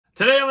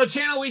Today on the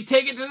channel, we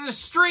take it to the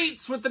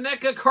streets with the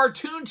NECA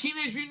cartoon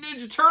Teenage Mutant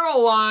Ninja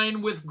Turtle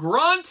line with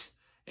Grunt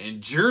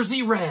and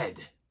Jersey Red.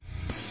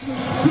 The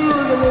spirit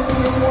of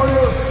Ultimate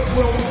Warrior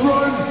will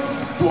run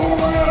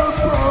forever!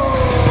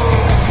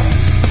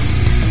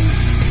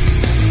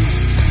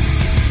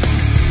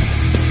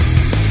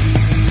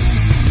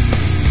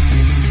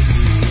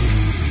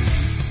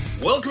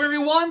 Welcome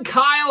everyone,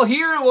 Kyle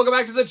here, and welcome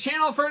back to the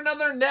channel for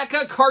another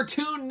NECA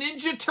cartoon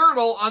Ninja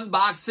Turtle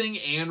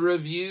unboxing and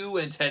review.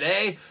 And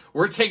today,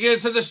 we're taking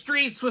it to the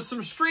streets with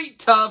some street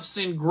toughs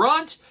in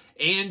Grunt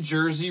and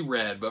Jersey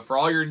Red. But for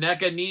all your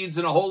NECA needs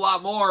and a whole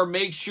lot more,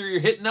 make sure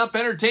you're hitting up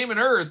Entertainment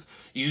Earth.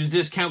 Use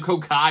discount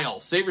code Kyle.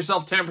 Save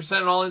yourself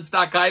 10% on all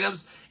in-stock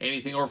items.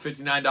 Anything over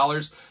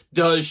 $59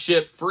 does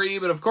ship free.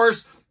 But of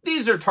course,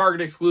 these are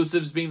Target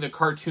exclusives, being the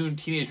cartoon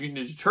Teenage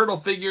Mutant Ninja Turtle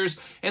figures,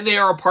 and they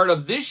are a part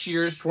of this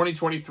year's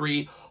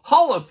 2023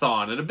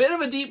 Haul-a-thon. And a bit of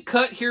a deep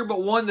cut here,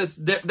 but one that's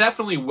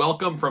definitely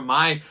welcome from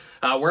my,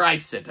 where I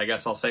sit, I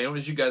guess I'll say, and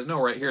as you guys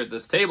know, right here at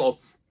this table,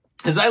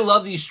 as I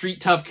love these street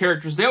tough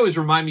characters. They always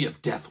remind me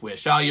of Death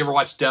Wish. Oh, you ever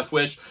watch Death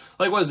Wish?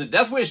 Like, what is it,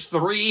 Death Wish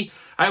 3?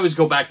 I always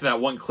go back to that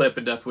one clip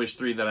in Death Wish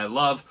 3 that I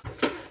love.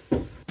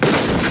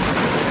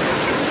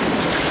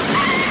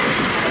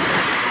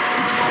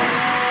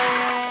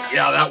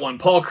 Yeah, that one.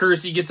 Paul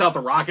Kersey gets out the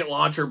rocket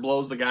launcher,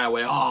 blows the guy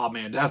away. Oh,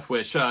 man, Death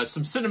Wish. Some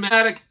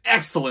cinematic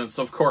excellence,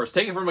 of course.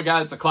 Taken from a guy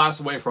that's a class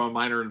away from a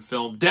minor in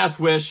film.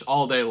 Death Wish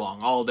all day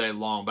long, all day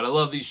long. But I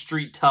love these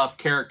street tough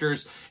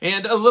characters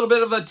and a little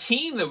bit of a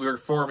team that we're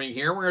forming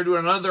here. We're going to do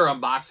another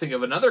unboxing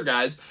of another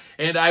guy's,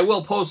 and I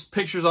will post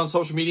pictures on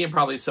social media and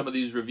probably some of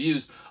these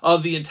reviews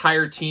of the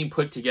entire team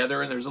put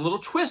together. And there's a little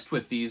twist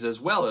with these as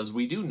well, as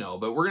we do know.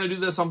 But we're going to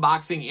do this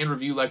unboxing and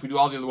review like we do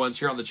all the other ones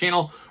here on the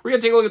channel. We're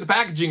going to take a look at the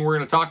packaging. We're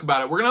going to talk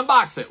about it. We're going to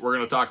unbox it. We're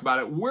going to talk about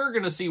it. We're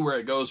going to see where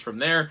it goes from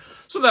there.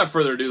 So without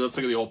further ado, let's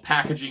look at the old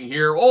packaging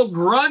here. Old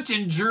Grunt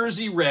and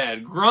Jersey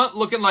Red. Grunt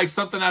looking like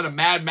something out of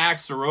Mad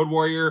Max the Road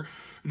Warrior.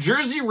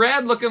 Jersey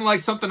Red looking like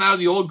something out of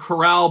the old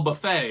Corral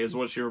Buffet is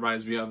what she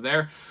reminds me of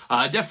there.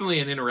 Definitely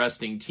an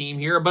interesting team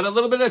here, but a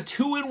little bit of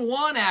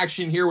 2-in-1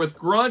 action here with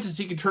Grunt as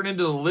he can turn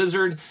into the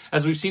Lizard,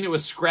 as we've seen it with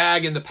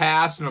Scrag in the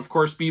past, and of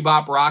course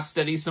Bebop,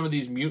 Rocksteady. Some of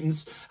these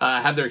mutants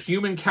have their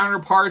human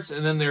counterparts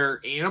and then their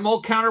animal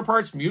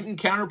counterparts, mutant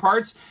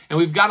counterparts, and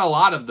we've got a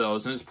lot of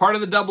those. And as part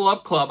of the Double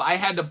Up Club, I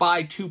had to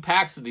buy 2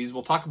 packs of these.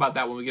 We'll talk about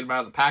that when we get them out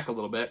of the pack a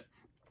little bit.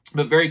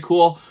 But very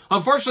cool.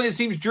 Unfortunately, it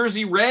seems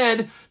Jersey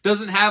Red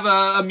doesn't have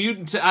a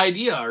mutant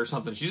idea or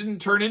something. She didn't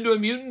turn into a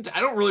mutant. I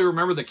don't really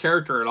remember the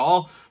character at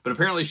all, but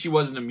apparently she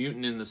wasn't a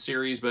mutant in the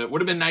series. But it would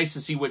have been nice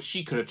to see what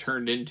she could have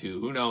turned into.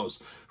 Who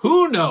knows?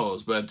 Who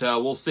knows? But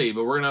we'll see.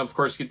 But we're going to, of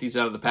course, get these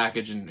out of the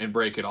package and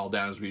break it all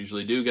down as we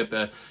usually do. Get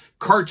the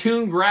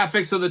cartoon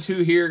graphics of the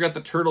two here. Got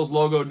the Turtles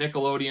logo,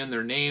 Nickelodeon,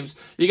 their names.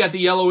 You got the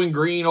yellow and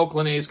green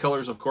Oakland A's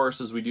colors, of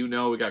course, as we do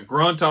know. We got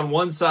Grunt on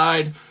one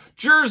side,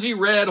 Jersey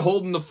Red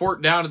holding the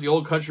fort down at the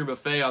Old Country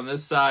Buffet on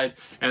this side.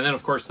 And then,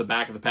 of course, the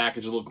back of the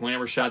package, a little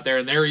glamour shot there.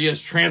 And there he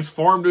is,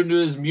 transformed into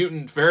his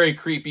mutant. Very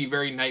creepy,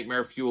 very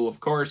nightmare fuel, of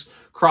course.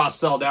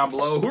 Cross-sell down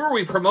below. Who are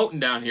we promoting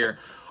down here?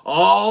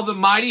 Oh, the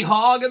Mighty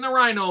Hog and the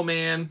Rhino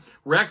Man.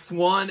 Rex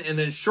 1, and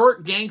then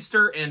Short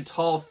Gangster and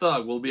Tall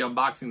Thug. We'll be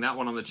unboxing that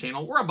one on the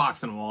channel. We're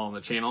unboxing them all on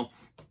the channel.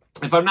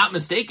 If I'm not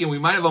mistaken, we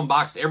might have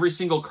unboxed every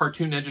single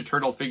Cartoon Ninja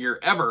Turtle figure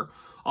ever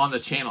on the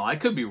channel. I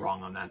could be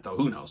wrong on that, though.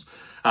 Who knows?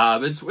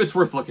 It's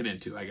worth looking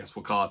into, I guess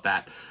we'll call it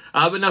that.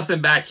 But nothing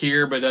back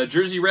here. But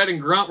Jersey Red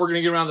and Grunt, we're going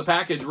to get around the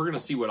package. We're going to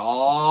see what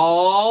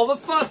all the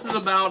fuss is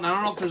about. And I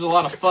don't know if there's a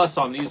lot of fuss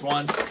on these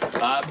ones.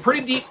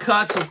 Pretty deep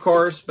cuts, of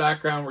course.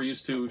 Background we're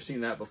used to. We've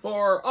seen that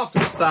before. Off to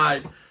the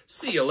side.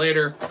 See you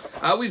later.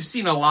 We've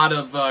seen a lot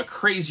of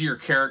crazier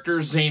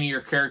characters,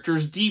 zanier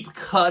characters, deep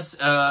cuts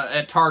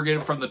at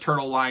Target from the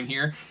Turtle line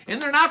here.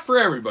 And they're not for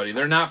everybody.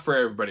 They're not for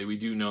everybody. We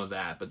do know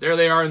that. But there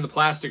they are in the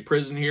plastic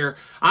prison here.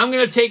 I'm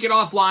going to take it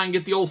offline,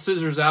 get the old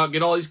scissors out,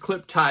 get all these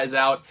clip ties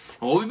out.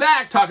 And we'll be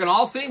back talking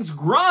all things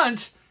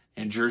Grunt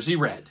and Jersey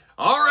Red.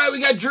 All right, we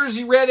got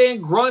Jersey Red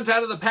and Grunt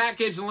out of the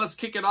package, and let's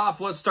kick it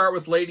off. Let's start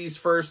with ladies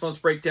first. Let's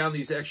break down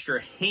these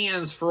extra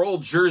hands for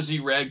old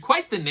Jersey Red.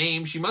 Quite the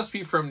name. She must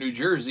be from New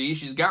Jersey.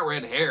 She's got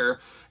red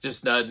hair.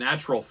 Just a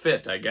natural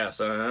fit, I guess.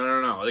 I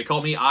don't know. They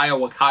call me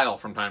Iowa Kyle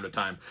from time to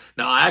time.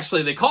 No,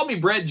 actually, they call me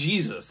Bread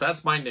Jesus.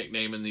 That's my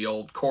nickname in the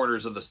old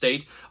quarters of the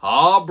state.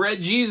 Oh,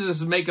 Bread Jesus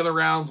is making the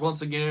rounds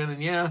once again.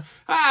 And yeah,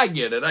 I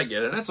get it. I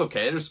get it. That's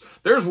okay.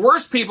 There's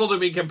worse people to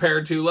be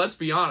compared to. Let's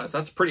be honest.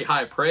 That's pretty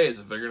high praise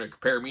if they're going to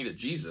compare me to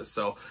Jesus.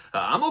 So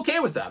I'm okay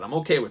with that. I'm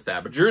okay with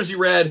that. But Jersey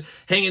Red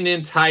hanging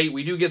in tight.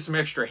 We do get some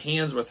extra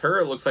hands with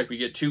her. It looks like we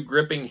get 2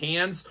 gripping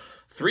hands.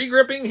 3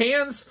 gripping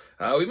hands.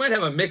 We might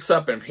have a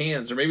mix-up in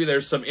hands, or maybe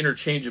there's some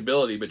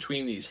interchangeability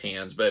between these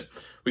hands, but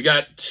we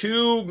got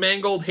 2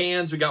 mangled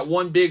hands. We got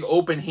 1 big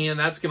open hand.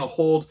 That's going to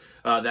hold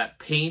that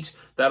paint.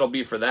 That'll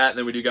be for that. And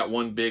then we do got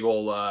 1 big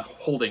old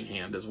holding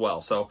hand as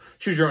well. So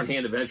choose your own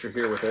hand adventure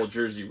here with old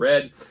Jersey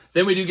Red.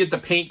 Then we do get the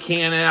paint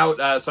can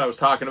out. So I was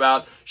talking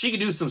about. She can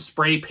do some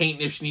spray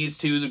painting if she needs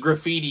to. The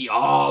graffiti.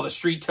 Oh, the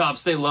street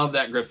toughs. They love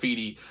that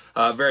graffiti.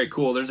 Very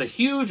cool. There's a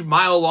huge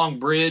mile-long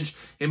bridge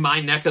in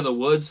my neck of the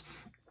woods.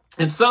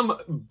 And some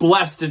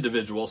blessed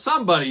individual,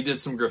 somebody did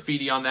some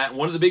graffiti on that.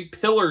 One of the big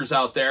pillars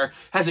out there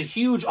has a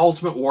huge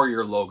Ultimate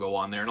Warrior logo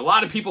on there. And a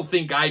lot of people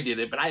think I did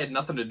it, but I had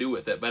nothing to do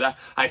with it. But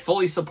I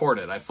fully support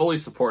it. I fully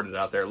support it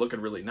out there.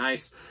 Looking really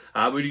nice.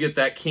 We do get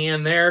that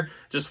can there,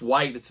 just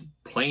white. It's a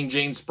plain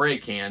Jane spray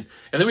can.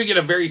 And then we get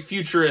a very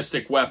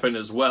futuristic weapon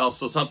as well.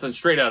 So something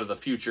straight out of the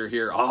future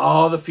here.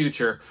 Oh, the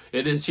future.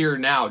 It is here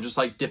now, just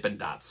like Dippin'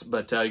 Dots.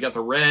 But you got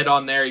the red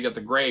on there. You got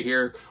the gray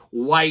here.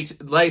 White,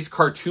 nice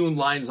cartoon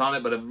lines on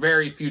it, but a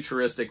very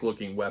futuristic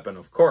looking weapon,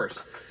 of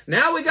course.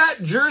 Now we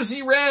got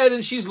Jersey Red,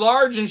 and she's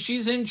large and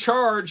she's in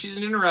charge. She's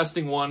an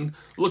interesting one,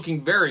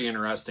 looking very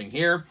interesting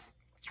here.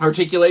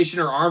 Articulation,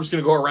 her arm's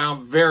going to go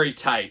around very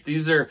tight.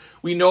 These are,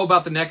 we know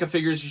about the NECA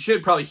figures. You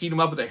should probably heat them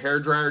up with a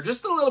hairdryer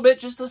just a little bit,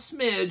 just a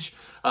smidge,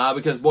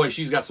 because, boy,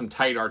 she's got some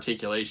tight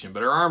articulation.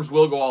 But her arms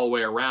will go all the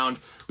way around.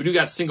 We do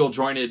got single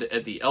jointed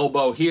at the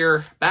elbow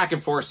here. Back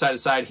and forth, side to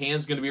side.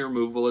 Hands going to be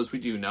removable, as we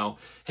do know.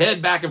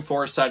 Head back and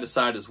forth, side to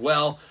side as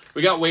well.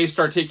 We got waist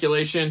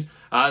articulation,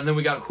 and then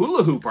we got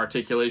hula hoop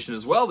articulation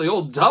as well. The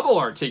old double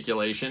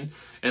articulation.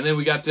 And then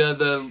we got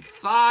the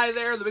thigh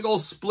there, the big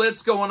old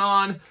splits going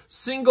on,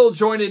 single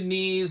jointed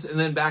knees, and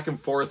then back and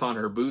forth on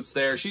her boots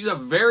there. She's a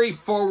very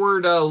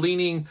forward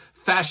leaning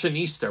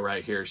fashionista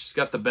right here. She's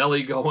got the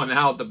belly going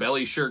out, the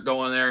belly shirt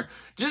going there.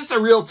 Just a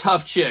real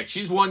tough chick.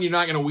 She's one you're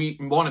not going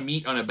to want to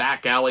meet on a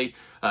back alley.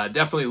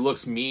 Definitely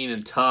looks mean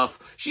and tough.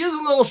 She is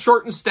a little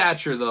short in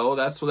stature, though.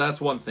 That's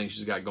one thing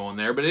she's got going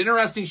there. But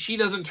interesting, she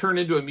doesn't turn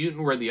into a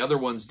mutant where the other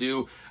ones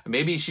do.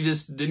 Maybe she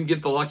just didn't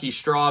get the lucky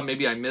straw.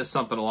 Maybe I missed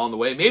something along the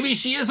way. Maybe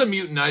she is a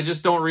mutant. I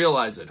just don't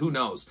realize it. Who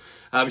knows?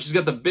 But she's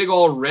got the big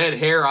old red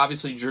hair.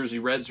 Obviously, Jersey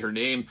Red's her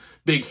name.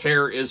 Big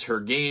hair is her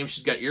game.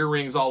 She's got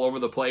earrings all over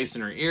the place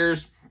in her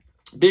ears.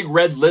 Big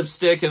red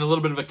lipstick and a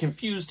little bit of a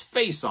confused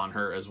face on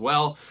her as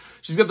well.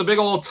 She's got the big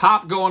old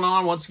top going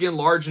on. Once again,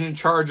 large and in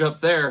charge up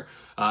there.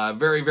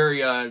 Very,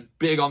 very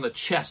big on the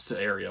chest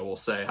area, we'll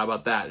say. How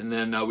about that? And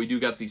then we do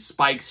got these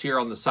spikes here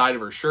on the side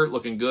of her shirt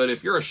looking good.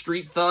 If you're a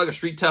street thug, a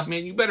street tough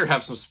man, you better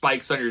have some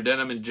spikes on your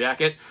denim and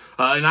jacket.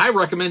 And I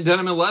recommend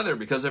denim and leather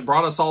because it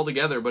brought us all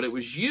together. But it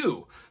was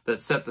you that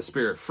set the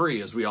spirit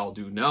free, as we all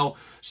do know.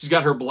 She's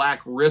got her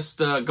black wrist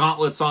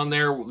gauntlets on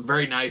there.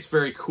 Very nice,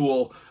 very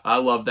cool. I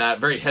love that.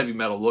 Very heavy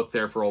metal look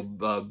there for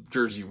old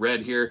Jersey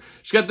Red here.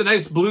 She's got the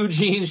nice blue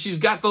jeans. She's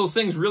got those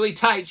things really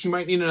tight. She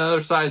might need another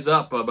size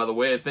up by the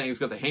way of things.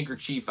 Got the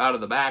handkerchief out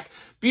of the back.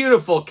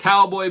 Beautiful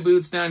cowboy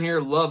boots down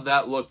here. Love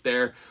that look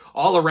there.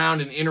 All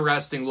around an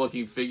interesting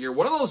looking figure.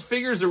 One of those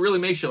figures that really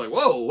makes you like,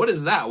 whoa, what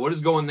is that? What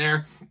is going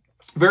there?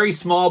 Very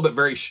small, but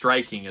very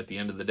striking at the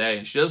end of the day.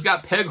 And she does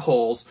got peg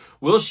holes.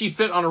 Will she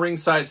fit on a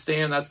ringside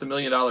stand? That's the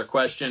million-dollar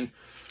question.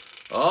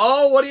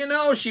 Oh, what do you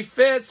know? She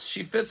fits.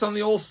 She fits on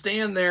the old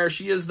stand there.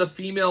 She is the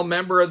female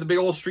member of the big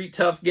old street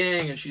tough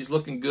gang, and she's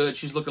looking good.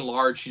 She's looking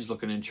large. She's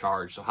looking in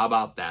charge. So how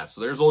about that? So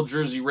there's old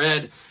Jersey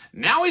Red.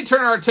 Now we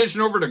turn our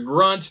attention over to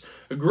Grunt.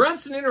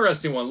 Grunt's an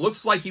interesting one.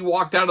 Looks like he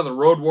walked out of the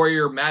Road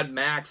Warrior, Mad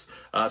Max,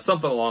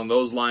 something along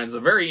those lines. A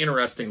very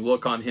interesting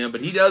look on him,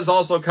 but he does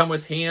also come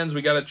with hands.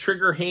 We got a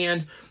trigger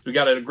hand, we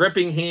got a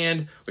gripping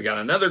hand, we got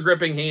another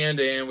gripping hand,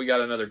 and we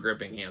got another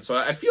gripping hand. So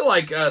I feel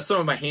like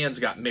some of my hands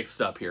got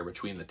mixed up here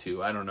between the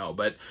two. I don't know,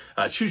 but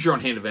choose your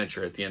own hand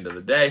adventure at the end of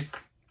the day.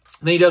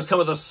 Then he does come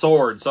with a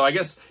sword. So I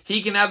guess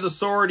he can have the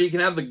sword, he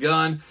can have the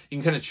gun. You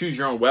can kind of choose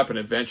your own weapon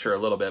adventure a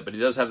little bit. But he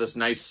does have this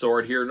nice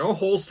sword here. No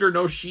holster,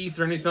 no sheath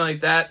or anything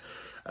like that.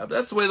 But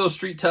that's the way those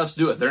street toughs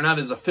do it. They're not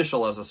as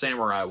official as a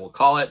samurai, we'll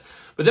call it.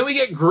 But then we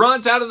get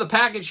Grunt out of the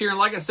package here. And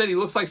like I said, he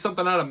looks like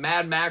something out of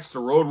Mad Max, the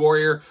Road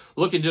Warrior.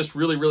 Looking just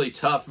really, really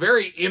tough.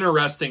 Very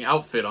interesting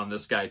outfit on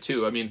this guy,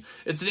 too. I mean,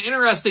 it's an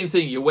interesting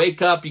thing. You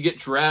wake up, you get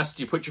dressed,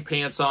 you put your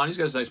pants on. He's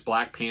got his nice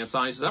black pants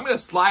on. He says, I'm going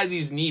to slide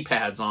these knee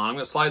pads on. I'm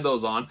going to slide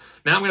those on.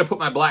 Now I'm going to put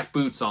my black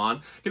boots on.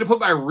 I'm going to put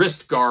my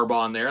wrist garb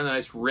on there, the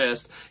nice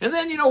wrist. And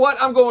then, you know what?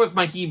 I'm going with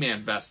my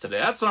He-Man vest today.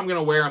 That's what I'm going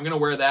to wear. I'm going to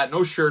wear that.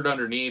 No shirt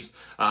underneath.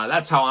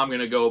 That's how I'm going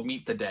to go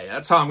meet the day.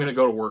 That's how I'm going to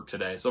go to work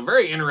today. So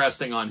very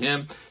interesting on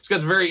him. He's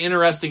got very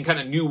interesting kind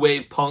of new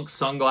wave punk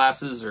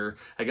sunglasses, or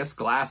I guess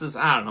glasses.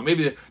 I don't know.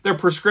 Maybe they're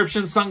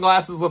prescription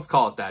sunglasses. Let's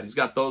call it that. He's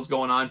got those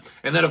going on.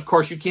 And then, of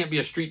course, you can't be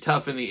a street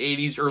tough in the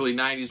 80s, early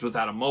 90s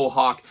without a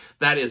mohawk.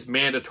 That is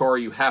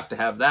mandatory. You have to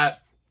have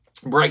that.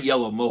 bright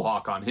yellow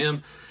mohawk on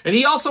him. And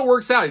he also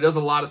works out. He does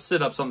a lot of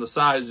sit-ups on the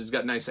sides. He's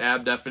got nice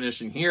ab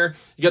definition here.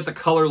 You got the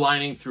color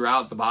lining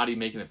throughout the body,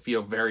 making it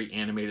feel very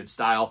animated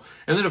style.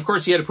 And then, of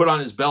course, he had to put on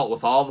his belt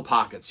with all the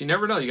pockets. You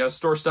never know. You got to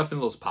store stuff in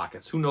those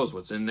pockets. Who knows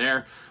what's in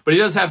there? But he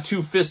does have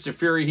 2 fists of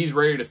fury. He's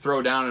ready to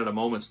throw down at a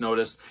moment's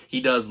notice.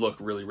 He does look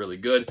really, really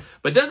good.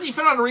 But does he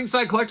fit on a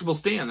ringside collectible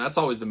stand? That's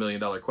always the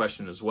million-dollar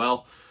question as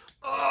well.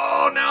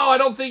 Oh, no, I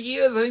don't think he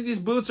is. I think these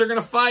boots are going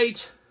to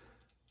fight.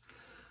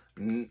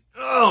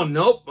 Oh,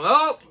 nope.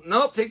 Oh,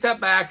 nope. Take that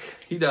back.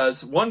 He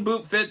does. One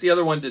boot fit. The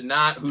other one did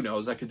not. Who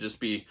knows? That could just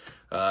be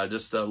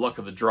just a luck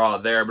of the draw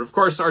there. But, of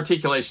course,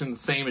 articulation, the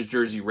same as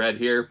Jersey Red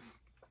here.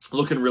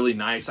 Looking really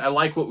nice. I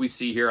like what we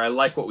see here. I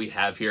like what we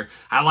have here.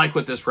 I like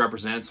what this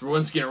represents.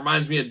 Once again, it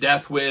reminds me of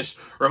Death Wish,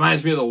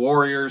 reminds me of the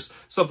Warriors,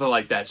 something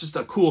like that. It's just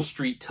a cool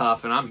street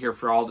tough, and I'm here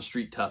for all the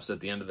street toughs at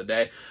the end of the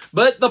day.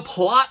 But the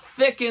plot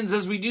thickens,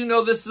 as we do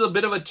know this is a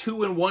bit of a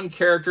 2-in-1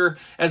 character,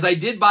 as I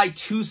did buy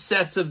 2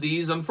 sets of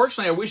these.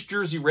 Unfortunately, I wish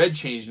Jersey Red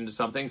changed into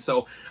something,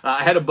 so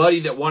I had a buddy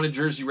that wanted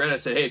Jersey Red. I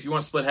said, hey, if you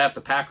want to split half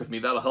the pack with me,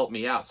 that'll help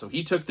me out. So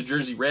he took the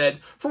Jersey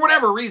Red. For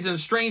whatever reason,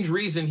 strange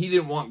reason, he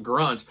didn't want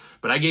Grunt,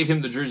 but I gave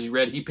him the Jersey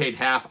Red. He paid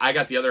half. I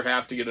got the other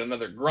half to get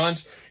another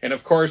Grunt. And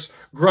of course,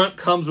 Grunt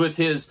comes with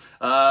his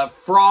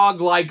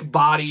frog-like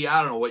body.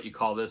 I don't know what you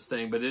call this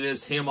thing, but it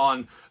is him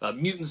on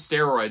mutant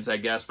steroids, I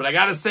guess. But I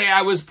gotta say,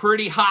 I was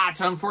pretty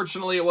hot.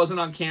 Unfortunately, it wasn't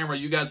on camera.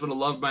 You guys would have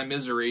loved my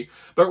misery.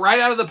 But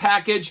right out of the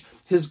package,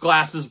 his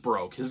glasses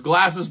broke. His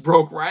glasses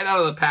broke right out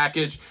of the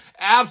package.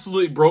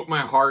 Absolutely broke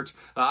my heart.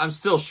 I'm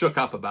still shook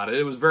up about it.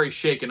 It was very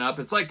shaken up.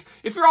 It's like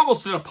if you're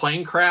almost in a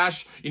plane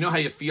crash, you know how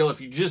you feel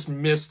if you just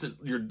missed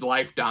your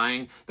life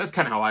dying? That's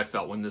kind of how I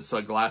felt when this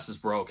glasses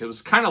broke. It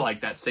was kind of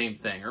like that same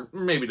thing, or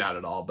maybe not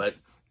at all, but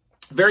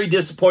very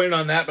disappointed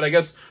on that. But I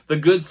guess the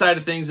good side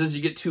of things is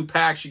you get 2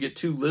 packs, you get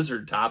 2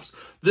 lizard tops.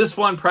 This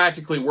one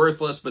practically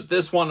worthless, but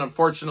this one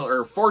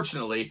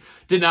fortunately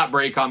did not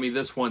break on me.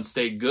 This one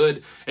stayed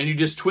good, and you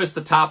just twist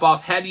the top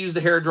off. Had to use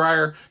the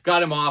hairdryer,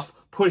 got him off,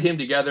 put him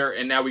together,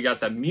 and now we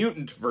got the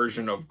mutant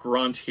version of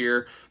Grunt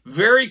here.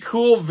 Very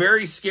cool,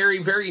 very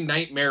scary, very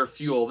nightmare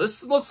fuel.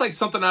 This looks like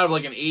something out of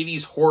like an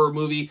 80s horror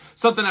movie,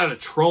 something out of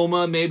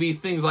Trauma, maybe,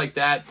 things like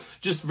that.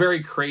 Just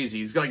very crazy.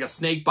 He's got like a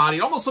snake body.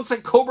 It almost looks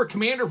like Cobra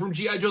Commander from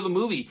G.I. Joe the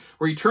movie,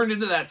 where he turned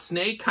into that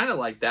snake, kind of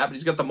like that, but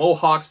he's got the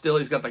mohawk still,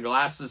 he's got the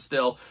glasses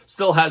still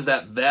has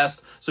that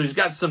vest, so he's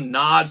got some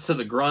nods to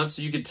the Grunt,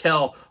 so you can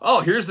tell,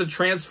 oh, here's the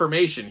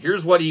transformation,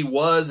 here's what he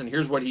was, and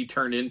here's what he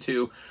turned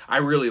into. I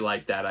really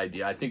like that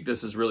idea. I think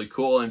this is really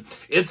cool, and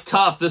it's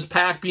tough, this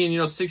pack being,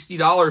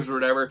 $60 or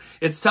whatever,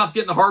 it's tough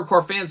getting the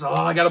hardcore fans, oh,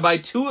 I gotta buy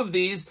 2 of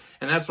these,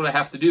 and that's what I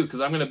have to do, because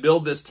I'm going to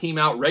build this team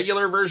out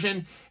regular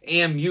version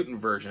and mutant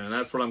version, and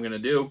that's what I'm going to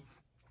do.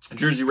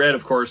 Jersey Red,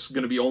 of course,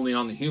 going to be only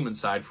on the human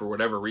side for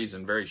whatever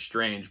reason. Very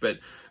strange, but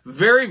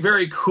very,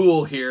 very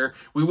cool here.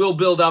 We will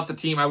build out the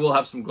team. I will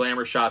have some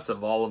glamour shots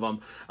of all of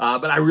them,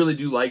 but I really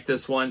do like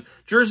this one.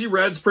 Jersey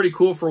Red's pretty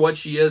cool for what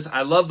she is.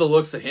 I love the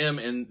looks of him,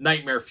 and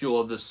nightmare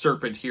fuel of the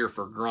serpent here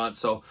for Grunt.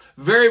 So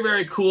very,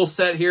 very cool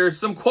set here.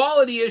 Some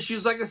quality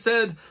issues. Like I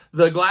said,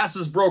 the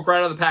glasses broke right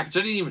out of the package.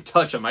 I didn't even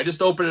touch them. I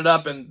just opened it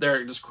up, and there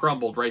it just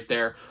crumbled right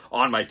there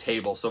on my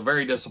table. So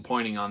very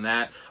disappointing on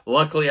that.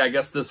 Luckily, I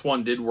guess this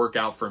one did work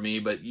out for me,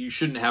 but you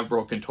shouldn't have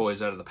broken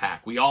toys out of the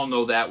pack. We all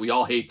know that. We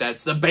all hate that.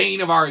 It's the bane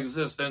of our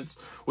existence.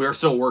 We are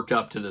still worked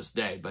up to this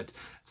day, but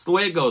it's the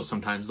way it goes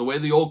sometimes. The way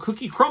the old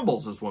cookie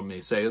crumbles, as one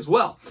may say as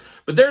well.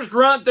 But there's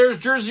Grunt, there's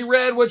Jersey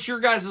Red. What's your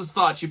guys'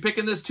 thoughts? You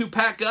picking this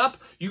 2-pack up?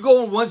 You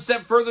going one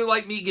step further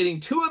like me, getting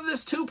 2 of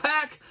this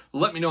 2-pack?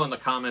 Let me know in the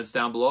comments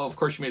down below. Of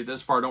course, you made it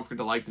this far. Don't forget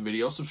to like the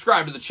video,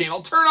 subscribe to the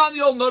channel, turn on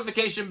the old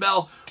notification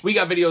bell. We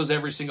got videos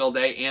every single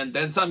day, and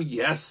then some.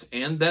 Yes,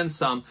 and then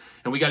some.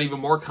 And we got even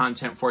more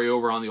content for you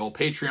over on the old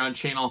Patreon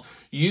channel.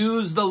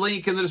 Use the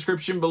link in the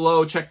description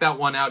below. Check that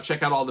one out.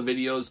 Check out all the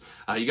videos.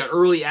 You got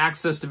early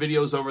access to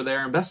videos over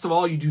there. And best of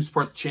all, you do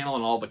support the channel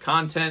and all the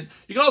content.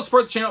 You can also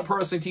support the channel at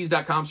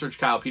ProWrestlingTees.com. Search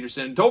Kyle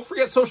Peterson. Don't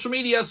forget social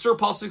media.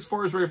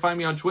 SirPaul64 is where you find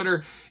me on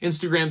Twitter,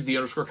 Instagram,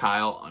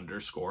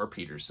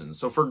 _Kyle_Peterson.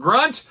 So for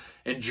Grunt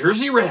and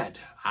Jersey Red,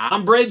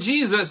 I'm Bread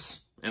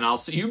Jesus, and I'll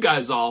see you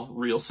guys all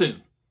real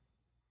soon.